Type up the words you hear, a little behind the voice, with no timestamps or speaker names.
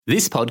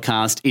This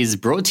podcast is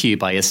brought to you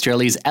by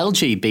Australia's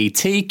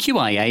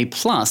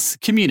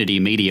LGBTQIA+ community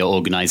media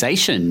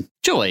organisation,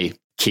 Joy.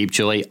 Keep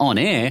Joy on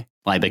air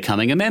by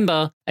becoming a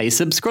member, a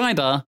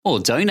subscriber, or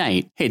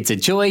donate. Head to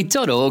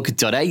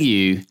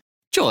joy.org.au.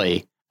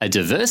 Joy, a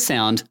diverse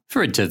sound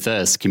for a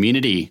diverse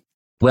community.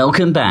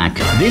 Welcome back.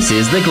 This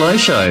is The Glow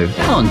Show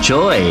on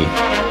Joy.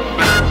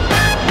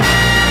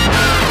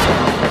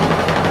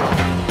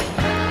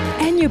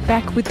 You're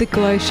back with The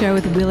Glow Show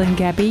with Will and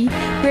Gabby.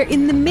 We're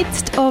in the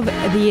midst of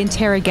the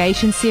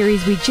Interrogation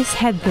series. We just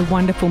had the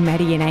wonderful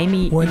Maddie and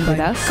Amy in with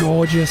us.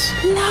 Gorgeous.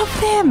 Love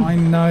them. I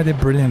know, they're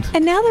brilliant.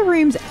 And now the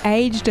room's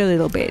aged a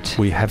little bit.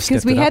 We have stepped it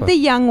up. Because we had the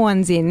young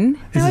ones in.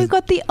 Now we've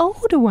got the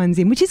older ones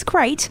in, which is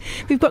great.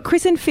 We've got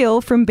Chris and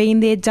Phil from Been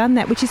There, Done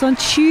That, which is on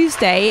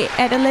Tuesday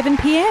at 11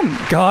 p.m.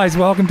 Guys,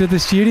 welcome to the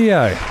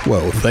studio.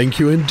 Well, thank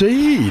you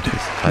indeed.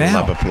 I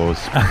love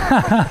applause.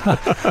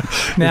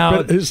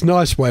 Now, it's a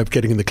nice way of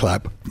getting the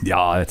clap.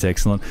 Yeah, that's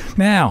excellent.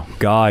 Now,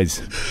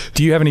 guys,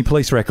 do you have any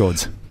police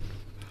records?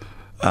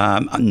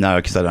 No,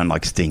 because I don't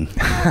like Sting.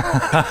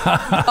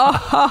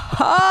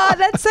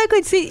 That's so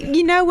good. See,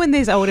 you know when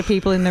there's older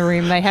people in the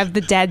room, they have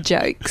the dad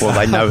jokes. Well,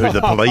 they know who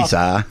the police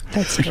are.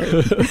 That's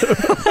true.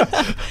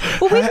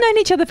 Well, we've known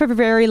each other for a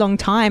very long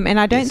time, and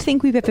I don't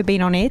think we've ever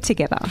been on air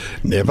together.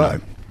 Never.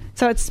 No.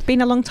 So it's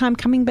been a long time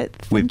coming, but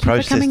thank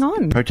you for coming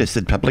on.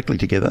 Protested publicly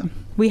together.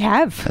 We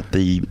have. At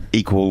the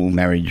equal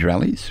marriage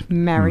rallies.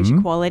 Marriage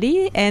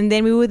equality. And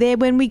then we were there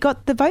when we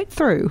got the vote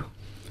through.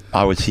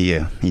 I was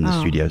here in the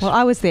studios. Well,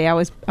 I was there.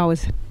 I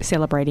was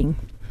celebrating.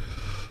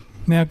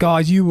 Now,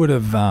 guys, you would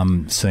have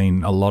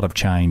seen a lot of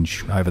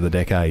change over the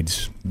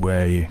decades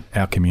where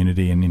our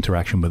community and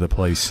interaction with the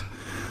police.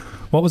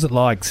 What was it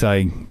like,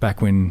 say,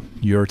 back when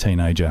you were a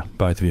teenager,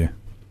 both of you?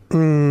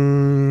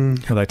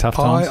 Were they tough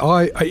times?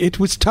 It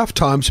was tough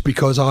times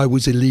because I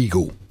was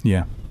illegal.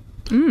 Yeah.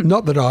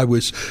 Not that I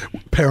was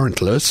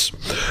parentless,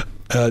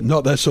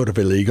 not that sort of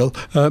illegal.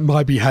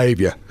 My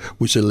behaviour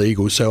was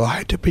illegal, so I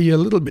had to be a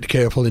little bit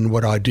careful in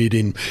what I did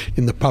in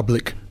the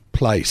public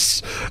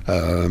place.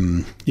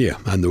 And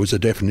there was a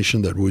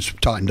definition that was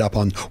tightened up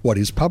on what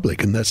is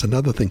public, and that's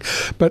another thing.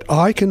 But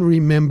I can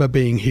remember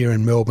being here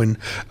in Melbourne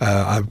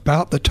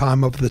about the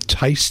time of the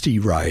Tasty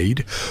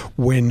raid,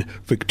 when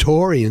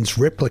Victorians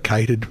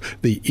replicated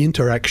the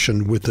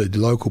interaction with the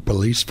local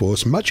police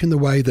force much in the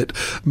way that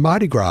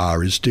Mardi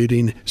Gras did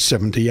in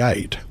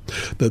 78.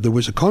 That there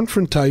was a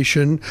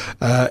confrontation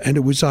and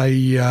it was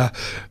a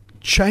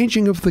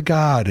changing of the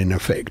guard in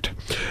effect.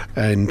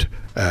 And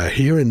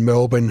here in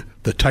Melbourne,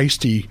 the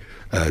Tasty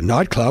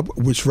nightclub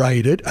was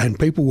raided and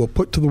people were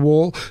put to the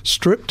wall,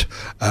 stripped,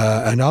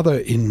 and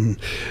other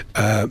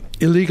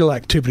illegal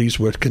activities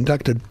were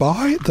conducted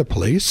by the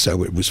police,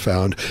 so it was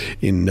found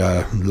in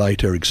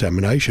later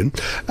examination.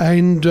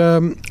 And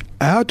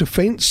our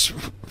defence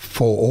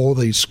for all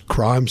these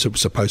crimes that were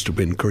supposed to have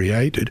been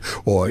created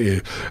or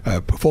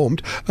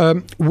performed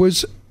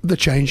was the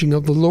changing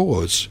of the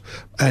laws.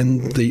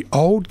 And the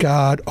old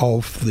guard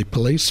of the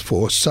police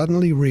force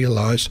suddenly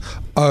realised,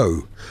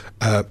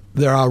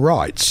 there are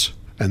rights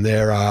and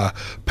there are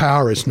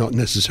power is not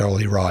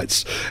necessarily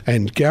rights.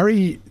 And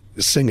Gary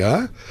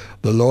Singer,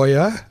 the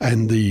lawyer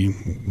and the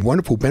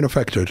wonderful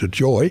benefactor to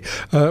Joy,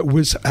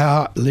 was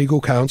our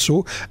legal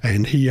counsel,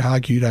 and he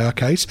argued our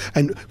case,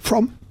 and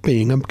from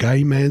being a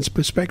gay man's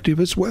perspective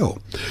as well.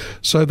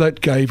 So that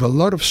gave a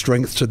lot of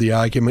strength to the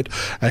argument,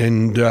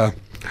 and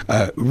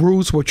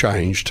rules were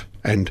changed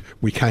and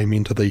we came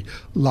into the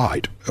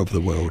light of the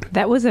world.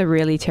 That was a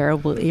really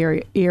terrible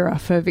era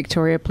for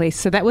Victoria Police.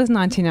 So that was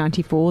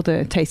 1994,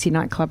 the Tasty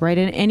nightclub raid,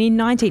 and in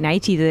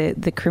 1980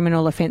 the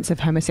criminal offence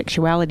of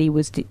homosexuality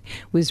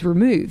was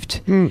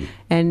removed.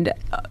 And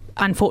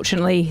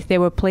unfortunately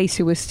there were police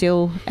who were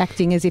still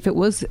acting as if it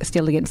was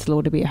still against the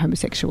law to be a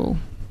homosexual.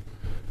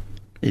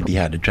 It'd be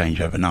hard to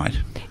change overnight.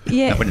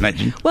 Yeah. I would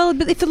imagine. Well,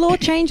 but if the law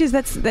changes,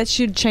 that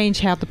should change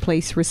how the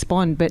police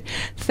respond. But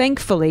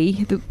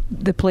thankfully,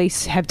 the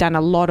police have done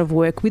a lot of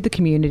work with the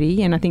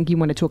community, and I think you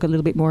want to talk a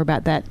little bit more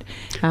about that,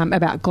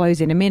 about Glows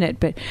in a minute.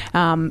 But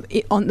on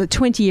the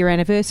 20-year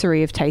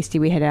anniversary of Tasty,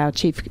 we had our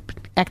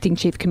Acting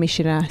Chief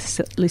Commissioner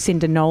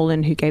Lucinda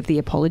Nolan, who gave the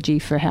apology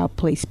for how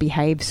police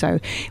behave. So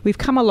we've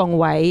come a long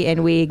way,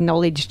 and we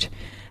acknowledged...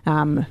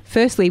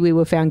 firstly, we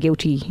were found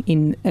guilty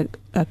in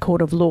a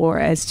court of law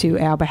as to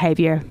our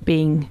behaviour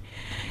being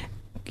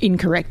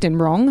incorrect and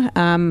wrong,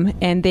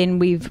 and then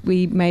we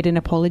made an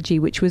apology,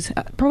 which was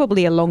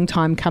probably a long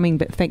time coming,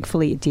 but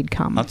thankfully it did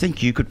come. I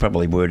think you could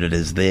probably word it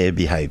as their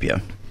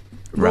behaviour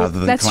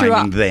rather than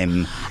claiming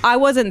them. I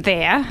wasn't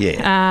there.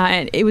 Yeah.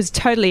 And it was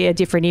totally a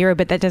different era,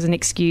 but that doesn't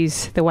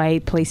excuse the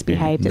way police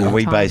behaved at that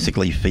we time.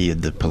 basically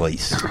feared the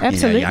police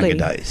Absolutely. in our younger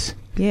days.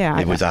 Yeah,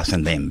 it was us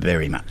and them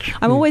very much.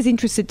 I'm always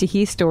interested to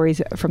hear stories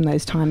from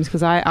those times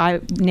because I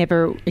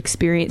never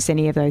experienced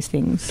any of those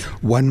things.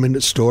 1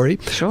 minute story.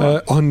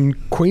 Sure. On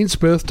Queen's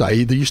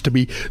birthday, there used to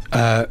be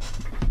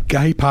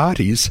gay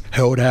parties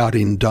held out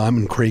in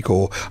Diamond Creek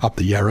or up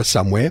the Yarra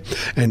somewhere,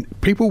 and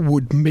people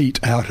would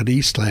meet out at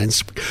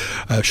Eastlands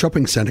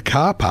shopping centre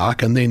car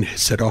park and then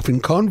set off in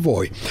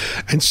convoy.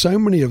 And so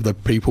many of the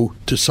people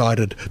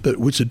decided that it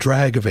was a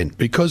drag event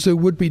because there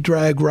would be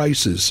drag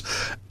races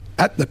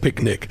at the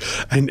picnic,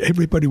 and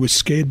everybody was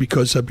scared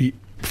because there'd be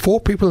 4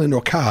 people in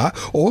a car,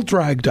 all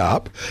dragged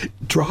up,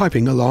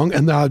 driving along,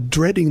 and they were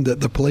dreading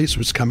that the police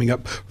was coming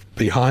up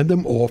behind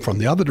them or from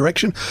the other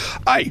direction.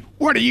 Hey,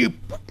 what are you...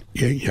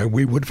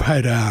 we would have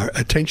had our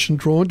attention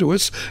drawn to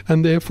us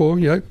and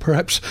therefore,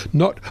 perhaps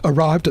not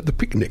arrived at the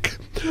picnic.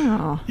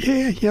 Oh.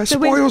 Yeah,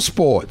 spoil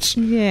sports.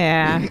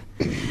 Yeah.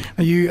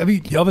 Have you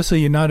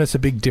obviously you notice a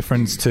big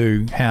difference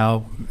to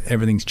how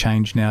everything's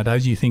changed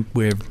nowadays? Do you think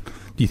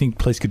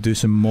police could do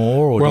some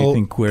more, or do you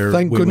think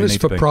thank goodness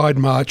for Pride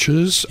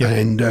marches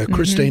and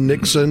Christine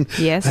Nixon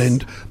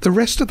and the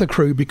rest of the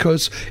crew,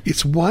 because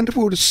it's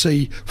wonderful to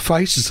see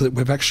faces that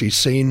we've actually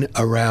seen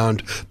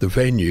around the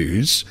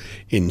venues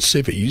in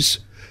civvies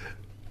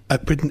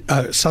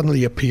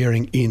suddenly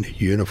appearing in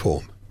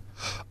uniform.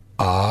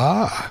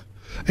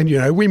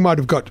 And we might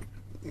have got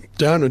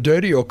down and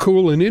dirty or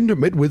cool and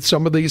intimate with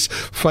some of these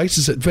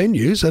faces at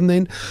venues, and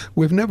then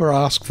we've never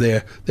asked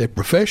their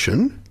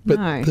profession.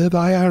 But there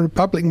they are in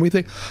public, and we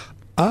think,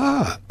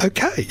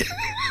 okay.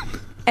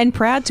 And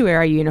proud to wear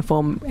our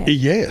uniform.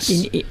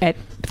 Yes. At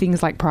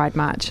things like Pride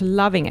March,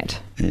 loving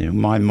it.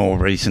 My more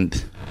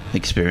recent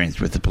experience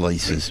with the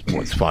police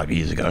was 5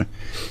 years ago,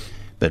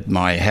 but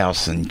my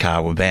house and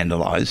car were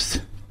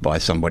vandalised by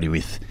somebody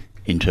with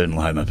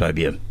internal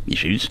homophobia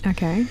issues.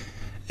 Okay.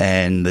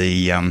 And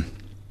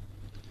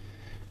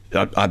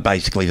I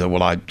basically thought,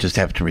 well, I just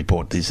have to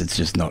report this. It's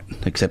just not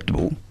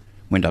acceptable.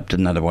 Went up to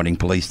Nunawading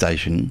Police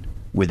Station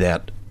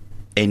without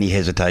any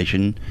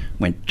hesitation,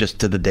 went just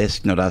to the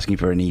desk, not asking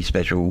for any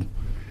special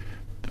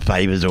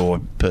favours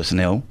or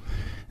personnel,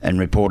 and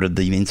reported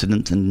the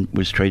incident and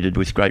was treated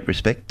with great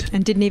respect.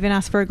 And didn't even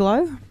ask for a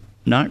glow?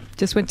 No.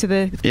 Just went to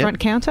the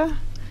front counter?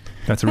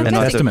 That's a real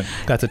testament.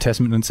 That's a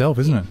testament in itself,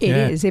 isn't it?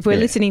 It is. If we're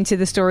listening to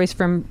the stories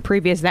from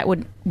previous, that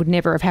would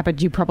never have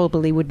happened. You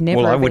probably would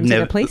never have been to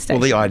the police station.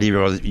 Well, the idea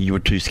was you were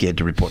too scared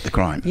to report the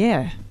crime.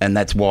 Yeah. And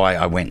that's why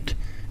I went,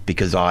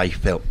 because I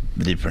felt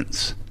the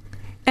difference.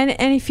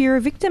 And if you're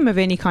a victim of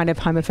any kind of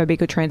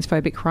homophobic or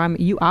transphobic crime,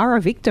 you are a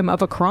victim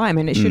of a crime,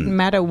 and it shouldn't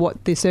matter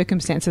what the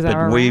circumstances are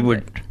around it. But we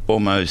were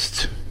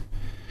almost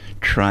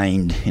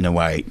trained in a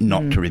way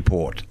not to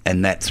report,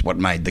 and that's what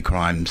made the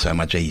crime so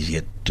much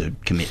easier to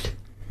commit,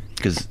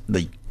 because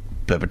the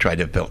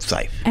perpetrator felt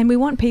safe. And we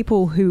want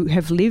people who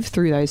have lived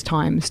through those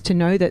times to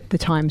know that the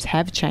times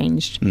have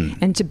changed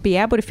and to be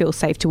able to feel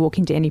safe to walk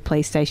into any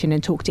police station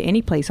and talk to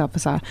any police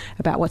officer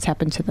about what's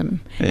happened to them.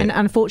 Yeah. And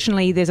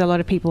unfortunately, there's a lot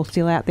of people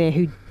still out there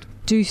who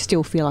do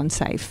still feel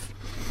unsafe.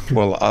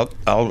 Well,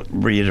 I'll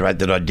reiterate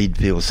that I did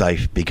feel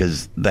safe,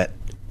 because that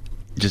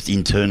just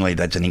internally,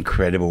 that's an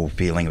incredible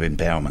feeling of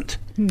empowerment.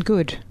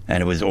 Good.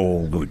 And it was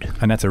all good.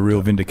 And that's a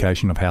real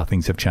vindication of how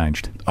things have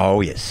changed.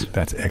 Oh, yes.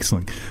 That's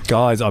excellent.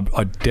 Guys, I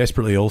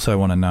desperately also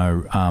want to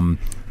know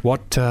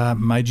what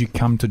made you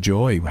come to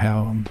Joy?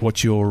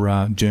 What's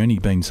your journey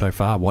been so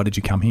far? Why did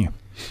you come here?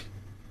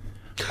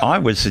 I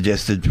was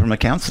suggested from a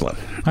counsellor.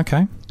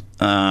 Okay.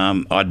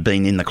 I'd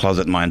been in the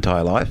closet my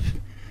entire life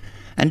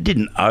and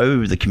didn't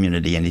owe the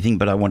community anything,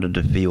 but I wanted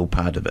to feel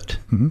part of it.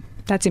 Mm-hmm.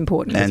 That's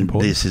important. And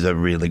this is a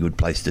really good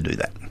place to do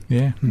that.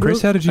 Yeah.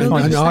 Chris, how did you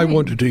find it? I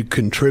wanted to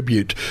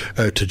contribute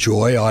to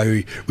Joy.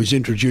 I was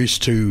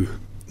introduced to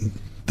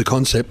the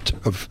concept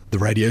of the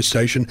radio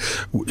station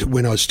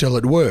when I was still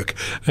at work,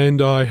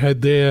 and I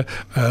had there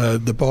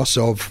the boss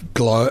of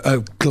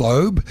Globe,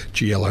 Globe,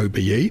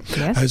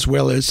 as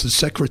well as the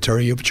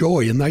secretary of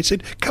Joy, and they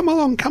said, come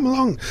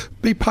along,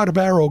 be part of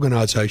our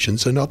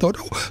organisations. And I thought,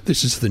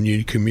 this is the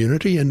new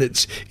community, and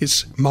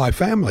it's my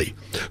family.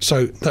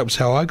 So that was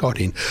how I got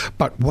in.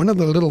 But one of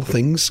the little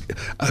things,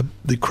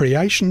 the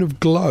creation of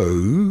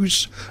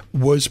Glows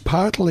was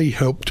partly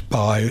helped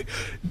by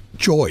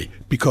Joy,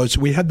 because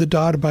we had the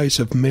database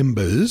of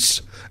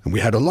members, and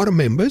we had a lot of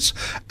members,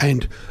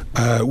 and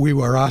we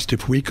were asked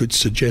if we could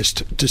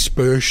suggest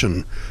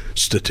dispersion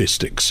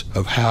statistics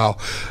of how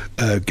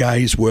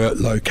gays were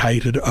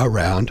located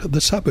around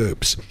the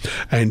suburbs.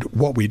 And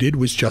what we did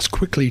was just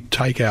quickly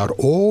take out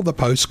all the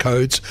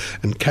postcodes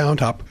and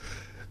count up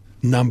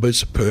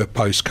numbers per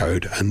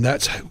postcode, and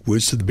that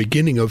was the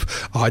beginning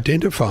of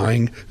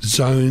identifying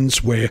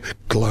zones where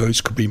glows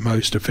could be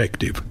most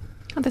effective.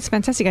 Oh, that's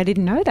fantastic. I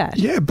didn't know that.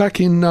 Yeah,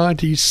 back in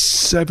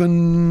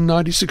 97,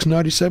 96,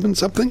 97,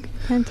 something.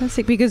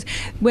 Fantastic. Because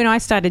when I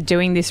started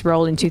doing this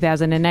role in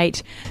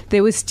 2008,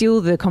 there was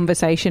still the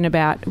conversation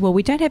about, well,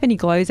 we don't have any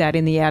glows out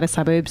in the outer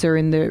suburbs or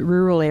in the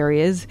rural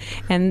areas.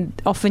 And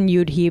often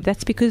you'd hear,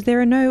 that's because there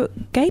are no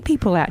gay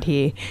people out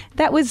here.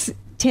 That was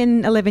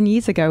 10, 11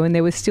 years ago, and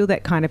there was still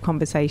that kind of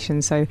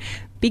conversation. So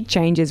big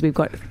changes. We've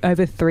got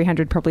over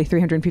 300, probably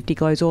 350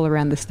 glows all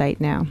around the state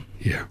now.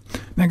 Yeah.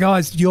 Now,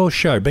 guys, your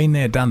show, been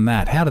there, done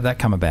that. How did that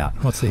come about?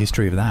 What's the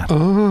history of that?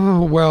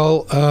 Oh,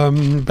 well,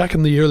 back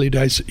in the early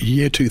days,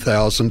 year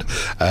 2000,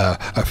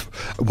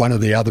 one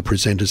of the other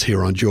presenters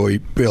here on Joy,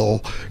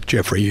 Bill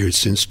Jeffrey, who's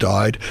since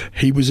died,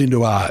 he was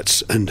into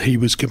arts and he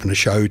was given a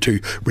show to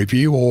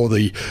review all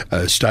the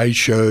stage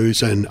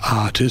shows and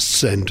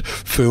artists and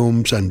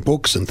films and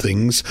books and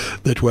things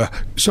that were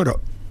sort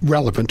of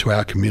relevant to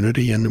our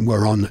community and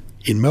were on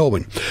in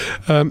Melbourne.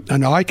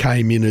 And I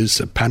came in as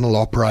a panel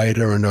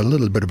operator and a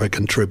little bit of a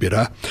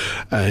contributor.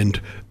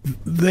 And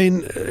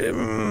then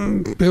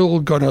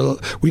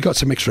we got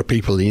some extra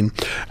people in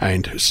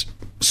and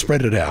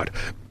spread it out.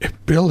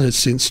 Bill has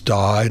since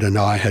died, and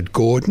I had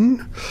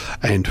Gordon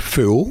and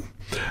Phil.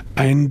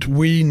 And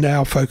we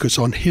now focus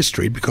on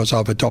history because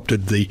I've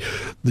adopted the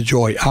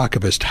Joy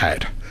Archivist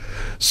hat.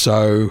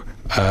 So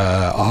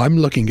I'm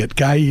looking at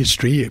gay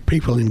history,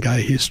 people in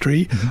gay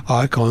history,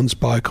 icons,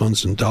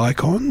 bicons and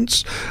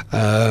dicons.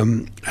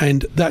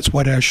 And that's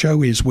what our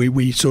show is.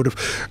 We sort of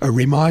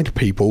remind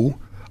people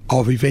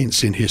of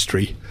events in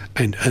history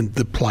and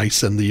the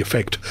place and the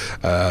effect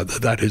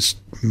that has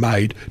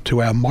made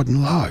to our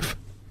modern life.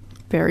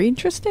 Very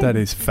interesting. That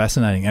is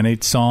fascinating. And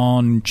it's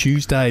on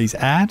Tuesdays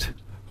at...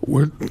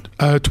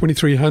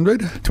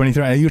 2300.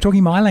 23. You're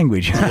talking my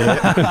language.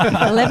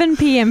 11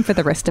 p.m. for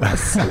the rest of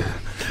us.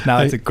 No,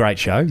 it's a great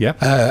show. Yep.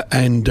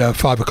 And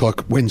 5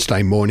 o'clock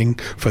Wednesday morning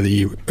for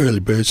the early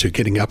birds who are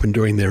getting up and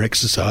doing their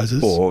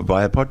exercises. Or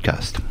via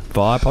podcast.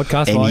 Via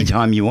podcast.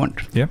 Anytime you want.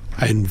 Yep.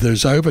 And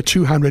there's over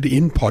 200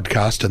 in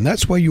podcast, and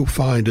that's where you'll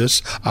find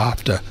us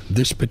after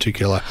this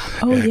particular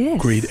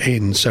grid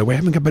ends. So we're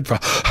having a bit of a...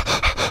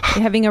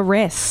 You're having a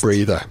rest.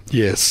 Breather,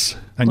 yes.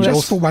 And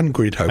just for one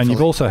grid, hopefully. And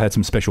you've also had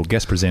some special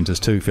guest presenters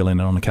too fill in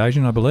on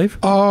occasion, I believe.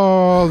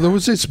 Oh, there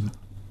was this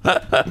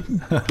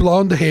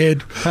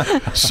blonde-haired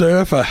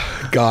surfer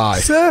guy.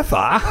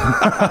 Surfer?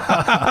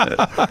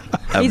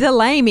 He's a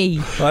lamey.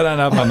 I don't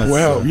know if I'm a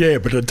Well, yeah,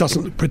 but it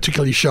doesn't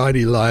particularly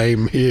shiny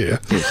lame here.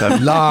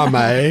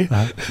 Lame.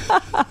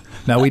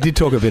 No, we did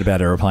talk a bit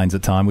about aeroplanes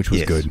at the time, which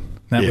was good.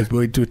 Yeah.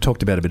 We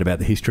talked about a bit about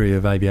the history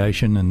of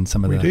aviation and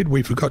some of We did.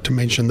 We forgot to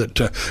mention that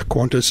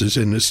Qantas is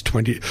in its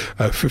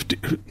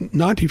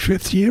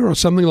 95th year or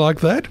something like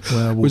that.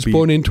 Well, was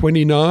born in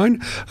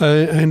 29,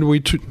 and we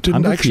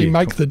didn't actually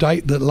make the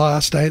date that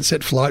last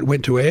Ansett flight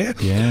went to air.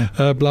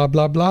 Yeah. Blah,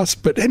 blah, blah.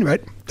 But anyway,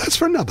 that's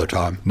for another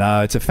time.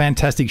 No, it's a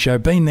fantastic show.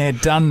 Been there,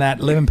 done that,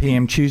 11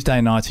 p.m.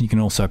 Tuesday nights, and you can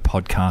also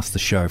podcast the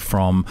show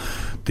from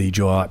the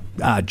Joy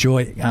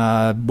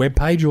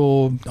webpage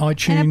or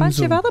iTunes. And a bunch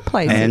of other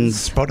places. And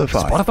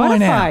Spotify. Spotify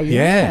now.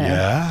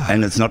 Yeah.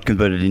 And it's not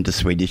converted into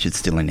Swedish, it's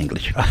still in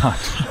English.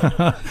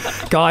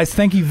 Guys,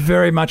 thank you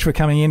very much for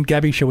coming in.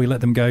 Gabby, shall we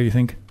let them go, you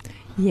think?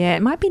 Yeah,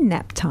 it might be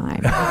nap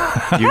time.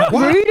 How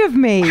rude of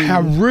me.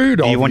 How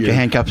rude of you. Do you want your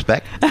handcuffs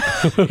back?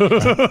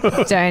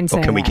 Don't say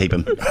Or can we that. keep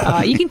them?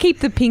 You can keep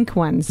the pink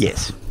ones.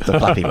 Yes, the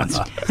fluffy ones.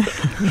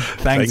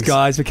 Thanks,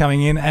 guys, for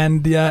coming in.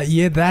 And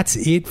that's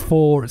it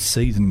for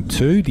season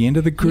 2, the end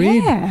of the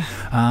grid. Yeah.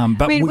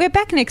 But we're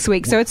back next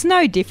week, so it's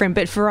no different.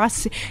 But for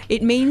us,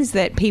 it means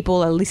that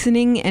people are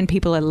listening and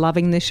people are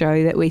loving the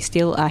show, that we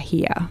still are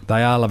here.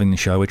 They are loving the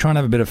show. We're trying to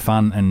have a bit of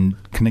fun and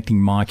connecting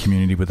my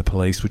community with the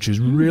police, which is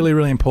really,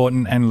 really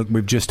important. And look,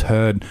 we've just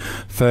heard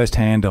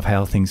firsthand of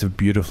how things have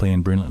beautifully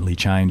and brilliantly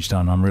changed,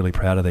 and I'm really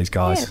proud of these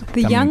guys. Yeah.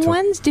 The young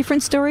ones,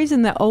 different stories,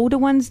 and the older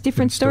ones,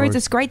 different stories.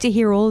 It's great to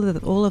hear all of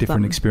different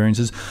them.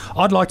 Experiences.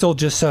 I'd like to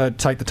just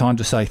take the time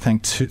to say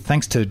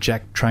thanks to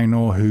Jack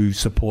Traynor, who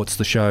supports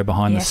the show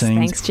behind the scenes.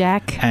 Thanks,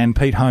 Jack. And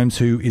Pete Holmes,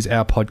 who is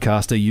our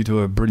podcaster. You do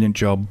a brilliant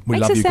job. We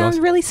love you guys. Makes us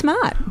sound really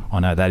smart. I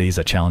know, that is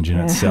a challenge in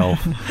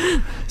itself.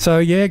 So,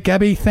 yeah,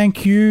 Gabby,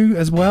 thank you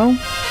as well.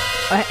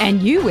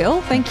 And you,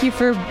 Will. Thank you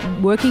for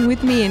working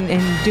with me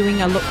and doing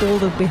all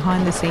the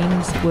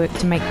behind-the-scenes work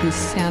to make this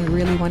sound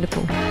really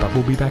wonderful. But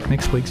we'll be back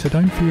next week, so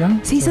don't fear.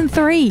 Season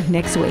 3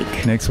 next week.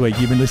 Next week.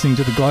 You've been listening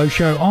to The Glow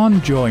Show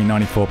on Joy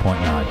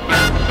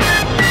 94.9.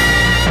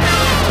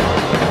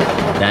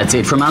 That's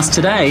it from us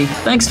today.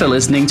 Thanks for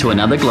listening to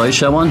another Glow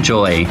Show on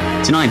Joy.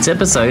 Tonight's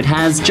episode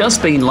has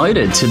just been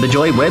loaded to the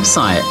Joy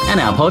website and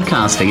our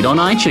podcast feed on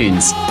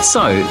iTunes.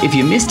 So, if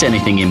you missed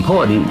anything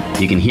important,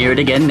 you can hear it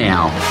again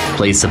now.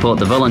 Please support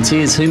the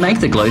volunteers who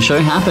make the Glow Show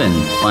happen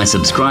by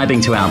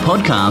subscribing to our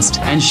podcast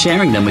and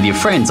sharing them with your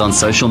friends on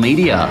social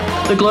media.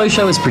 The Glow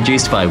Show is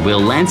produced by Will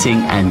Lansing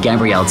and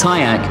Gabrielle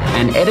Tyack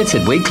and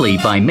edited weekly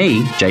by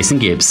me, Jason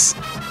Gibbs.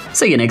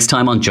 See you next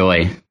time on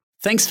Joy.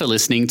 Thanks for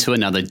listening to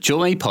another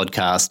Joy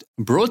podcast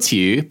brought to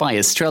you by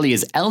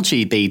Australia's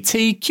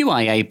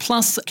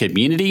LGBTQIA+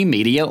 community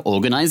media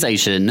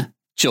organisation,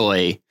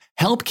 Joy.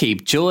 Help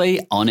keep Joy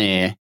on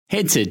air.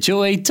 Head to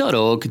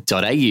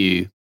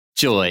joy.org.au.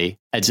 Joy,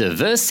 a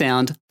diverse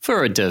sound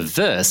for a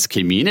diverse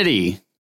community.